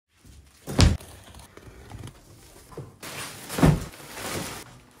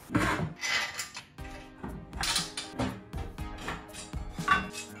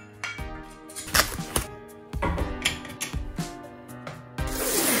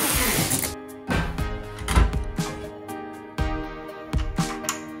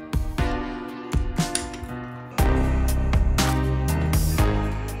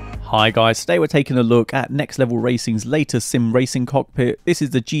Hi guys, today we're taking a look at Next Level Racing's latest sim racing cockpit. This is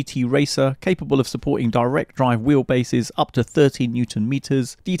the GTRacer, capable of supporting direct drive wheelbases up to 13 Newton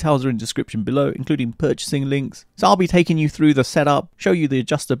meters. Details are in the description below, including purchasing links. So I'll be taking you through the setup, show you the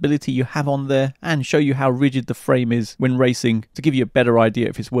adjustability you have on there, and show you how rigid the frame is when racing to give you a better idea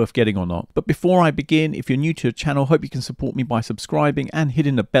if it's worth getting or not. But before I begin, if you're new to the channel, hope you can support me by subscribing and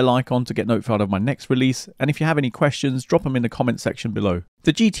hitting the bell icon to get notified of my next release. And if you have any questions, drop them in the comment section below.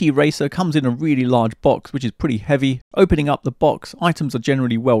 The GTRacer comes in a really large box, which is pretty heavy. Opening up the box, items are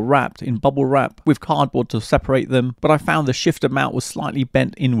generally well wrapped in bubble wrap with cardboard to separate them, but I found the shifter mount was slightly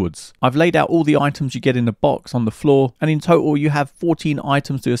bent inwards. I've laid out all the items you get in the box on the floor, and in total you have 14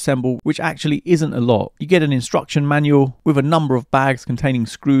 items to assemble, which actually isn't a lot. You get an instruction manual with a number of bags containing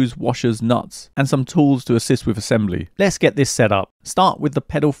screws, washers, nuts, and some tools to assist with assembly. Let's get this set up. Start with the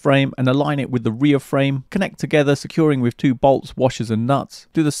pedal frame and align it with the rear frame. Connect together, securing with 2 bolts, washers and nuts.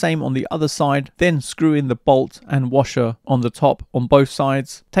 Do the same on the other side, then screw in the bolt and washer on the top on both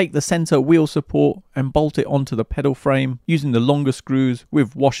sides. Take the center wheel support and bolt it onto the pedal frame using the longer screws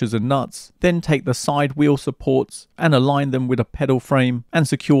with washers and nuts. Then take the side wheel supports and align them with a pedal frame and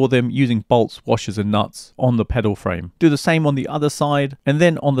secure them using bolts, washers and nuts on the pedal frame. Do the same on the other side, and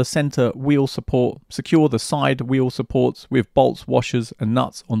then on the center wheel support, secure the side wheel supports with bolts, washers and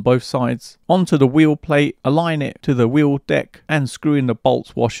nuts on both sides. Onto the wheel plate, align it to the wheel deck and screw in the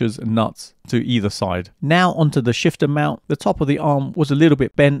bolts, washers and nuts to either side. Now onto the shifter mount. The top of the arm was a little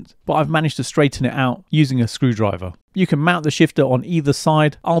bit bent, but I've managed to straighten it out using a screwdriver. You can mount the shifter on either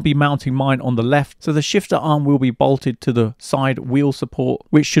side. I'll be mounting mine on the left, so the shifter arm will be bolted to the side wheel support,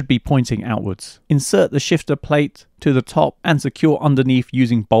 which should be pointing outwards. Insert the shifter plate to the top and secure underneath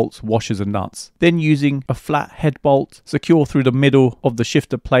using bolts, washers and nuts. Then using a flat head bolt, secure through the middle of the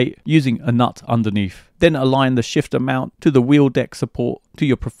shifter plate using a nut underneath. Then align the shifter mount to the wheel deck support to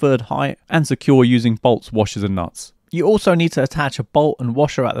your preferred height and secure using bolts, washers and nuts. You also need to attach a bolt and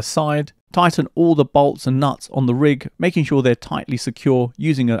washer at the side. Tighten all the bolts and nuts on the rig, making sure they're tightly secure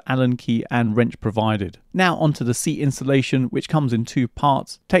using an Allen key and wrench provided. Now onto the seat installation, which comes in 2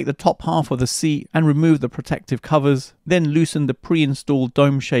 parts. Take the top half of the seat and remove the protective covers. Then loosen the pre-installed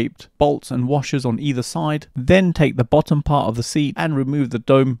dome-shaped bolts and washers on either side. Then take the bottom part of the seat and remove the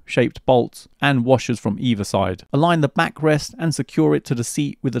dome-shaped bolts and washers from either side. Align the backrest and secure it to the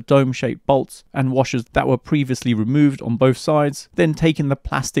seat with the dome-shaped bolts and washers that were previously removed on both sides. Then taking the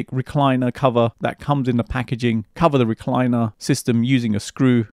plastic recliner cover that comes in the packaging, cover the recliner system using a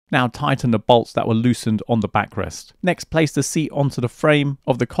screw. Now tighten the bolts that were loosened on the backrest. Next, place the seat onto the frame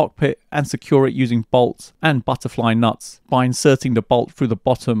of the cockpit and secure it using bolts and butterfly nuts by inserting the bolt through the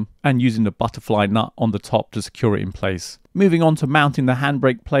bottom and using the butterfly nut on the top to secure it in place. Moving on to mounting the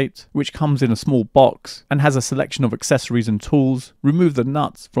handbrake plate, which comes in a small box and has a selection of accessories and tools. Remove the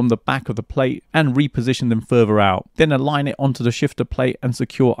nuts from the back of the plate and reposition them further out. Then align it onto the shifter plate and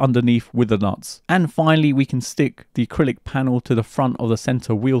secure underneath with the nuts. And finally, we can stick the acrylic panel to the front of the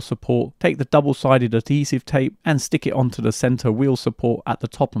center wheel support. Take the double-sided adhesive tape and stick it onto the center wheel support at the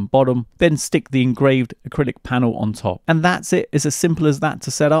top and bottom. Then stick the engraved acrylic panel on top. And that's it. It's as simple as that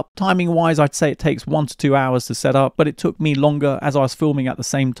to set up. Timing wise, I'd say it takes 1 to 2 hours to set up, but it took me longer as I was filming at the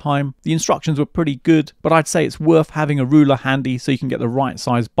same time. The instructions were pretty good, but I'd say it's worth having a ruler handy so you can get the right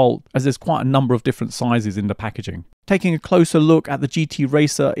size bolt, as there's quite a number of different sizes in the packaging. Taking a closer look at the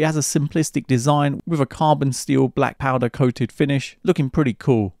GTRacer, it has a simplistic design with a carbon steel black powder coated finish, looking pretty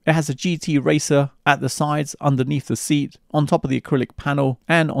cool. It has a GTRacer at the sides, underneath the seat, on top of the acrylic panel,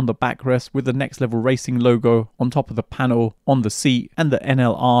 and on the backrest with the Next Level Racing logo on top of the panel, on the seat, and the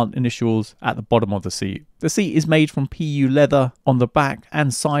NLR initials at the bottom of the seat. The seat is made from PU leather on the back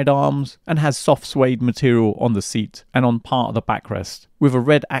and side arms and has soft suede material on the seat and on part of the backrest, with a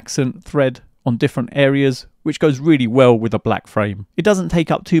red accent thread on different areas, which goes really well with a black frame. It doesn't take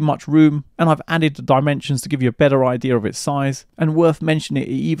up too much room, and I've added the dimensions to give you a better idea of its size, and worth mentioning, it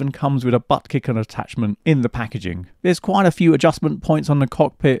even comes with a butt kicker attachment in the packaging. There's quite a few adjustment points on the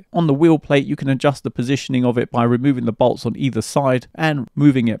cockpit. On the wheel plate, you can adjust the positioning of it by removing the bolts on either side and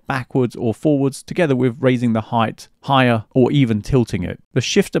moving it backwards or forwards, together with raising the height higher or even tilting it. The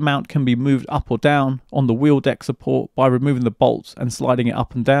shifter mount can be moved up or down on the wheel deck support by removing the bolts and sliding it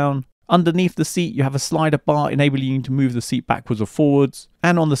up and down. Underneath the seat, you have a slider bar enabling you to move the seat backwards or forwards.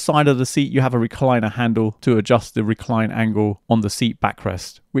 And on the side of the seat, you have a recliner handle to adjust the recline angle on the seat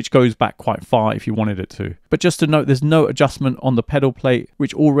backrest, which goes back quite far if you wanted it to. But just to note, there's no adjustment on the pedal plate,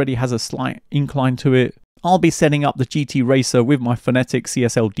 which already has a slight incline to it. I'll be setting up the GTRacer with my Phonetic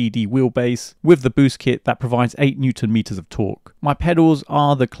CSL DD wheelbase with the boost kit that provides 8 Newton meters of torque. My pedals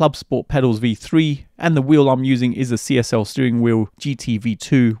are the Club Sport Pedals V3, and the wheel I'm using is a CSL steering wheel GT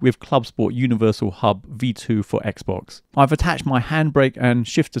V2 with Club Sport Universal Hub V2 for Xbox. I've attached my handbrake and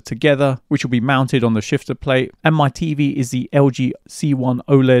shifter together, which will be mounted on the shifter plate, and my TV is the LG C1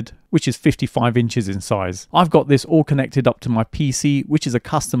 OLED, which is 55 inches in size. I've got this all connected up to my PC, which is a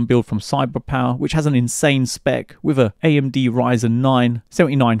custom build from Cyberpower, which has an insane spec with a AMD Ryzen 9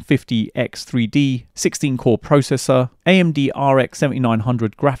 7950X3D 16-core processor, AMD RX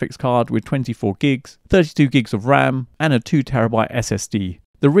 7900 graphics card with 24 gigs, 32 gigs of RAM, and a 2TB SSD.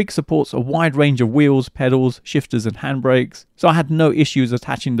 The rig supports a wide range of wheels, pedals, shifters and handbrakes, so I had no issues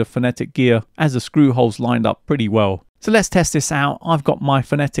attaching the Phonetic gear as the screw holes lined up pretty well. So let's test this out. I've got my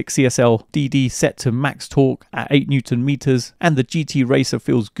Phonetic CSL DD set to max torque at 8 Newton meters, and the GTRacer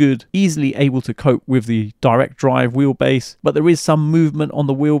feels good, easily able to cope with the direct drive wheelbase, but there is some movement on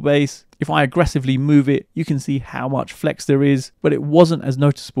the wheelbase. If I aggressively move it, you can see how much flex there is, but it wasn't as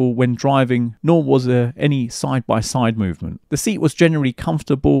noticeable when driving, nor was there any side-by-side movement. The seat was generally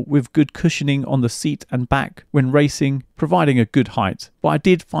comfortable with good cushioning on the seat and back when racing, providing a good height. But I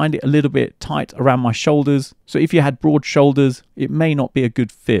did find it a little bit tight around my shoulders, so if you had broad shoulders, it may not be a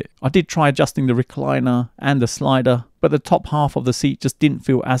good fit. I did try adjusting the recliner and the slider, but the top half of the seat just didn't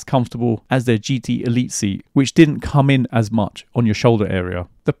feel as comfortable as their GT Elite seat, which didn't come in as much on your shoulder area.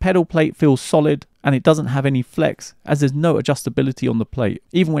 The pedal plate feels solid, and it doesn't have any flex as there's no adjustability on the plate,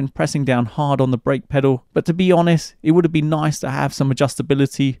 even when pressing down hard on the brake pedal. But to be honest, it would have been nice to have some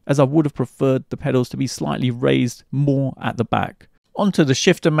adjustability, as I would have preferred the pedals to be slightly raised more at the back. Onto the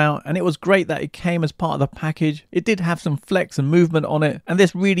shifter mount, and it was great that it came as part of the package. It did have some flex and movement on it, and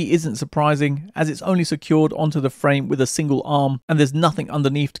this really isn't surprising as it's only secured onto the frame with a single arm and there's nothing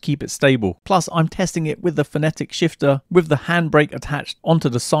underneath to keep it stable. Plus I'm testing it with the Phonetic shifter with the handbrake attached onto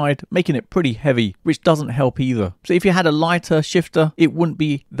the side, making it pretty heavy, which doesn't help either. So if you had a lighter shifter, it wouldn't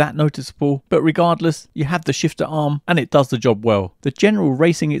be that noticeable, but regardless, you have the shifter arm and it does the job well. The general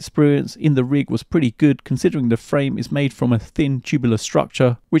racing experience in the rig was pretty good, considering the frame is made from a thin tubular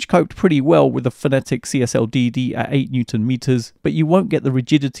structure, which coped pretty well with the Phonetic CSL DD at 8 Newton meters, but you won't get the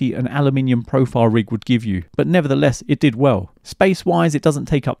rigidity an aluminium profile rig would give you. But nevertheless, it did well. Space wise, it doesn't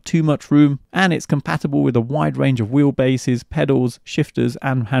take up too much room, and it's compatible with a wide range of wheelbases, pedals, shifters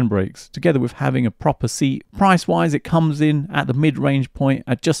and handbrakes, together with having a proper seat. Price wise, it comes in at the mid-range point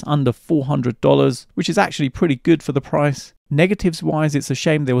at just under $400, which is actually pretty good for the price. Negatives wise, it's a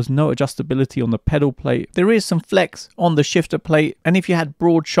shame there was no adjustability on the pedal plate. There is some flex on the shifter plate, and if you had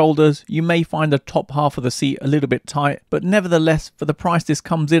broad shoulders, you may find the top half of the seat a little bit tight, but nevertheless, for the price this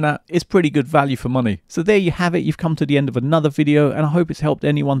comes in at, it's pretty good value for money. So there you have it. You've come to the end of another video, and I hope it's helped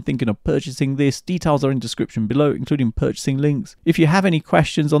anyone thinking of purchasing this. Details are in the description below, including purchasing links. If you have any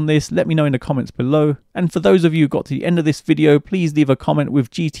questions on this, let me know in the comments below. And for those of you who got to the end of this video, please leave a comment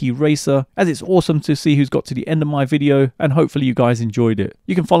with GTRacer, as it's awesome to see who's got to the end of my video, and hopefully you guys enjoyed it.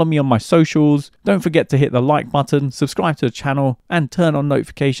 You can follow me on my socials. Don't forget to hit the like button, subscribe to the channel, and turn on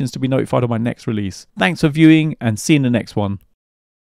notifications to be notified of my next release. Thanks for viewing, and see you in the next one.